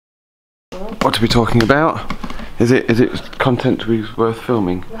what to be talking about. Is it content to be worth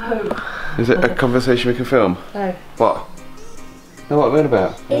filming? No. Is it a conversation we can film? No. What? No, what are we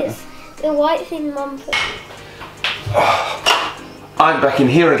about? It's the white thing Mum put. I'm back in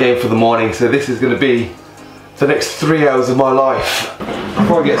here again for the morning, so this is going to be the next 3 hours of my life.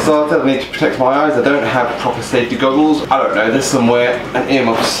 Before I get started, I need to protect my eyes. I don't have proper safety goggles. I don't know, there's somewhere, and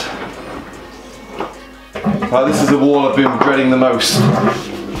earmuffs. This is the wall I've been dreading the most.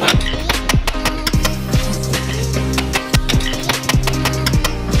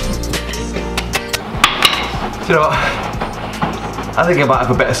 You know what? I think I might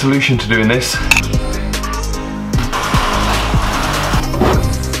have a better solution to doing this.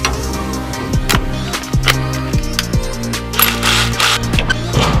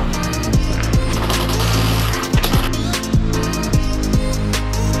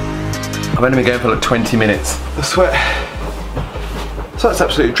 I've only been going for like 20 minutes. The sweat's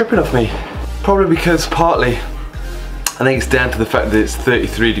absolutely dripping off me. Probably because partly, I think it's down to the fact that it's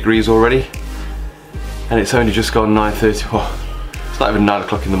 33 degrees already. And it's only just gone 9:30. Oh, it's not even 9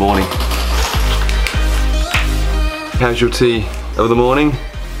 o'clock in the morning. Casualty of the morning.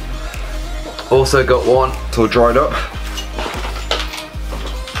 Also got one, it's all dried up.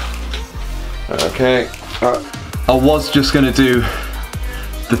 Okay, I was just gonna do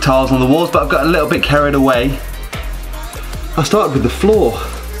the tiles on the walls, but I've got a little bit carried away. I started with the floor.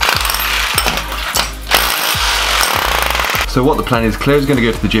 So what the plan is, Claire's going to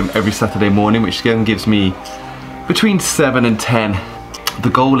go to the gym every Saturday morning, which again gives me between 7 and 10. The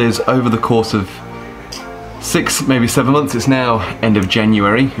goal is over the course of 6, maybe 7 months. It's now end of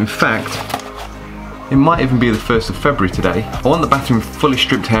January. In fact, it might even be the 1st of February today. I want the bathroom fully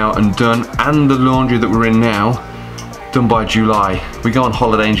stripped out and done, and the laundry that we're in now done by July. We go on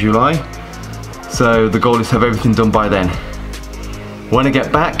holiday in July, so the goal is to have everything done by then. When I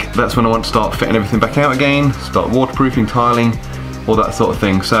get back, that's when I want to start fitting everything back out again, start waterproofing, tiling, all that sort of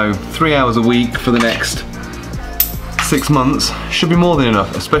thing. So 3 hours a week for the next 6 months should be more than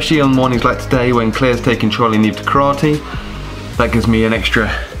enough, especially on mornings like today when Claire's taking Charlie and Eve to karate. That gives me an extra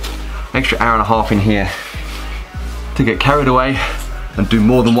hour and a half in here to get carried away and do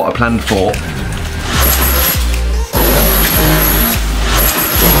more than what I planned for.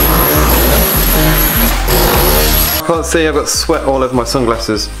 Can't see, I've got sweat all over my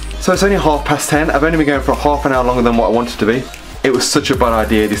sunglasses. So it's only 10:30. I've only been going for half an hour longer than what I wanted to be. It was such a bad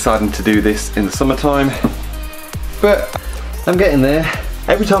idea deciding to do this in the summertime, but I'm getting there.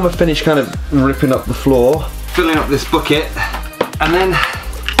 Every time I finish kind of ripping up the floor, filling up this bucket, and then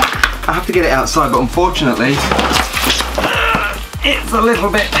I have to get it outside, but unfortunately it's a little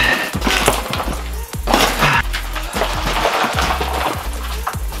bit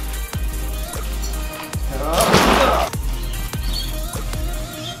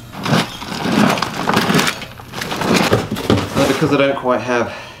because I don't quite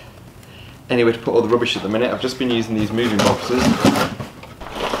have anywhere to put all the rubbish at the minute. I've just been using these moving boxes.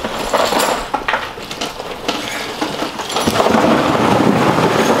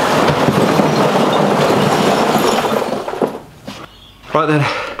 Right then,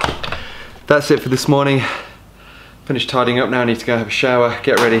 that's it for this morning. Finished tidying up now, I need to go have a shower,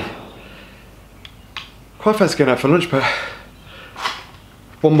 get ready. Quite fancy going out for lunch, but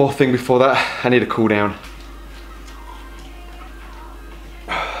one more thing before that, I need a cool down.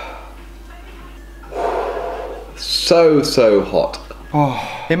 So hot.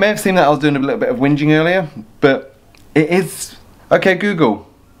 Oh. It may have seemed that I was doing a little bit of whinging earlier, but it is. Okay, Google,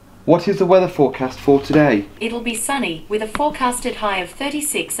 what is the weather forecast for today? It'll be sunny with a forecasted high of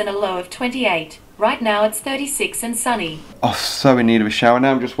 36 and a low of 28. Right now it's 36 and sunny. Oh, so in need of a shower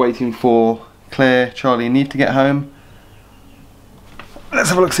now. I'm just waiting for Claire, Charlie and Eve to get home. Let's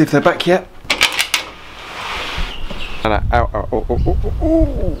have a look, see if they're back yet. And ow.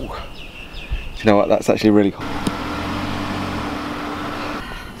 Do you know what? That's actually really hot.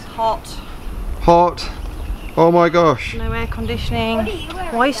 Hot. Hot. Oh my gosh. No air conditioning.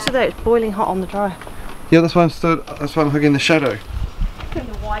 Why are you stood there? It's boiling hot on the dryer. Yeah, that's why I'm stood. That's why I'm hugging the shadow. In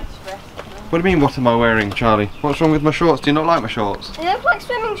the white dress. What do you mean? What am I wearing, Charlie? What's wrong with my shorts? Do you not like my shorts? They look like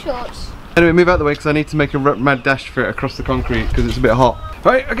swimming shorts. Anyway, move out the way because I need to make a mad dash for it across the concrete because it's a bit hot.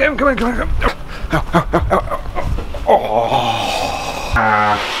 Right, okay, come on.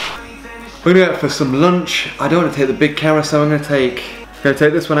 We're gonna go out for some lunch. I don't want to take the big camera, so I'm gonna take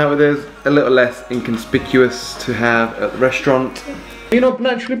this one out with us, a little less inconspicuous to have at the restaurant. Are you not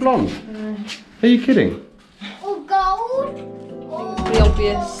naturally blonde? Are you kidding? Or gold. The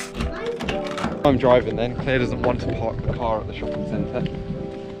obvious. I'm driving then. Claire doesn't want to park the car at the shopping centre.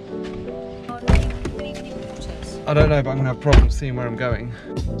 I don't know, but I'm gonna have problems seeing where I'm going.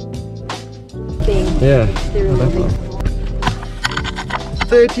 being Yeah. serial loving.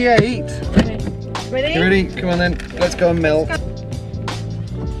 38. Ready? You ready? Come on then. Let's go and milk.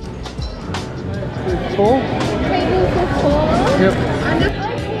 4. Yep.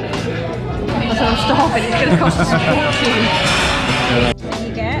 So I'm starving, it's going to cost us a fortune.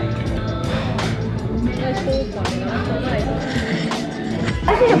 You get?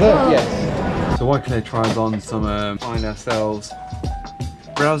 Yes. So why can they try on some find ourselves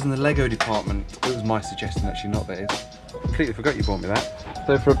browsing the Lego department. It was my suggestion actually, not theirs. Completely forgot you bought me that.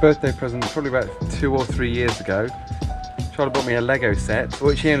 So for a birthday present probably about 2 or 3 years ago, Charlie bought me a Lego set,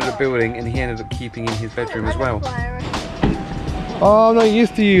 which he ended up building and he ended up keeping in his bedroom as well. Oh, I'm not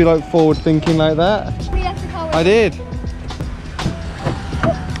used to you like forward thinking like that. I did.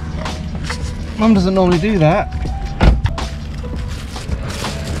 Mum doesn't normally do that.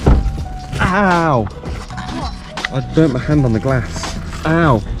 Ow! I burnt my hand on the glass.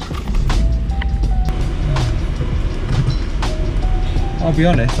 Ow! I'll be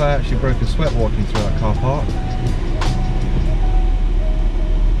honest, I actually broke a sweat walking through that car park.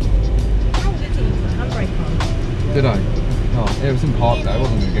 Did I? Oh, it was in park though, I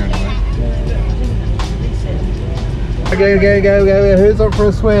wasn't going to go anywhere. Okay, who's up for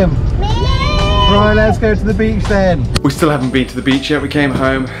a swim? Right, let's go to the beach then. We still haven't been to the beach yet. We came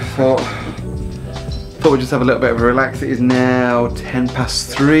home, thought we'd just have a little bit of a relax. It is now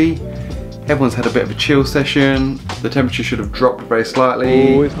 3:10. Everyone's had a bit of a chill session. The temperature should have dropped very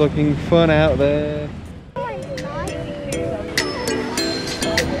slightly. Oh, it's looking fun out there.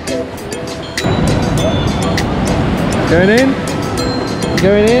 Going in?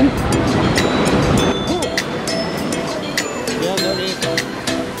 Going in?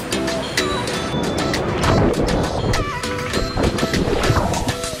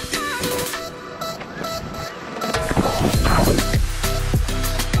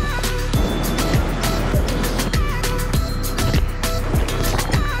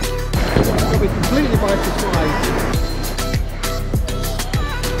 Completely by surprise.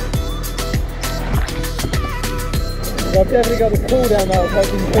 I've definitely got the cool down that I was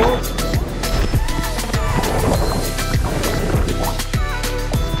hoping for.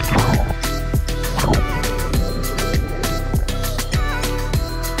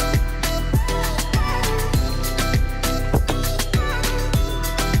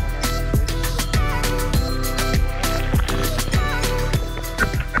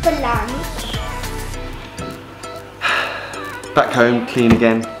 For lunch. Back home, clean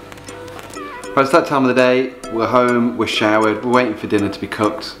again. Right, it's that time of the day. We're home, we're showered, we're waiting for dinner to be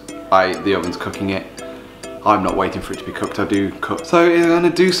cooked. The oven's cooking it. I'm not waiting for it to be cooked, I do cook. So I'm gonna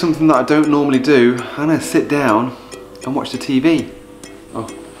do something that I don't normally do. I'm gonna sit down and watch the TV. Oh.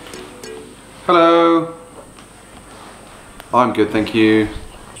 Hello. I'm good, thank you.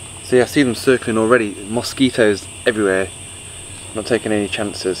 See, I see them circling already. Mosquitoes everywhere. Not taking any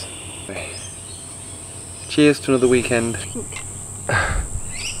chances. Cheers to another weekend.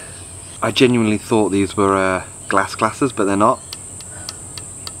 I genuinely thought these were glass glasses, but they're not.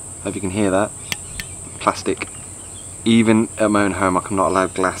 Hope you can hear that. Plastic. Even at my own home, I'm not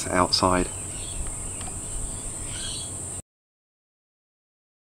allowed glass outside.